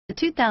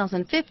The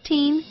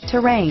 2015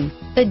 Terrain.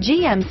 The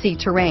GMC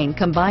Terrain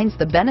combines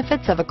the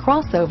benefits of a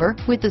crossover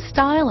with the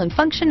style and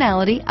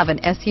functionality of an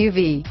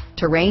SUV.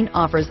 Terrain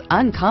offers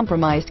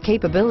uncompromised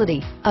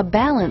capability, a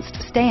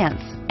balanced stance,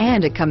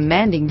 and a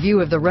commanding view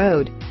of the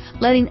road,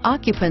 letting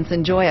occupants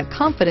enjoy a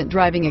confident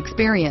driving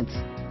experience.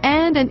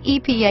 And an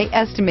EPA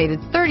estimated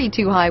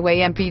 32 highway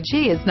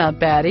MPG is not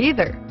bad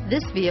either.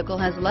 This vehicle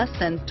has less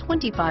than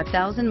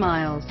 25,000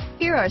 miles.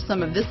 Here are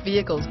some of this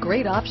vehicle's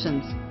great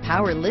options: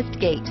 power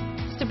liftgate,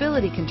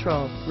 stability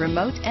control,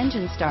 remote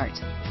engine start,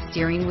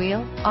 steering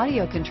wheel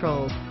audio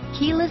controls,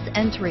 keyless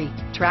entry,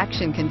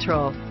 traction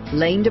control,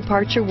 lane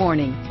departure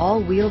warning,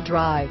 all-wheel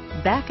drive,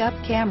 backup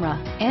camera,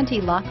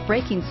 anti-lock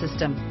braking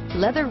system,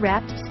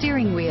 leather-wrapped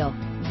steering wheel,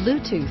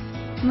 Bluetooth,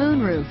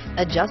 moonroof,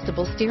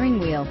 adjustable steering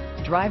wheel,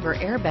 driver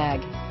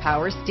airbag,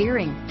 power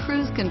steering,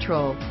 cruise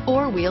control,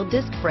 four-wheel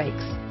disc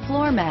brakes,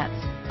 floor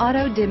mats,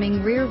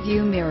 auto-dimming rear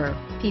view mirror,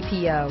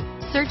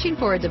 PPO. Searching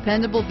for a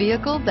dependable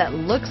vehicle that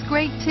looks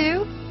great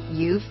too?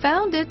 You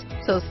found it,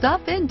 so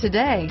stop in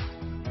today.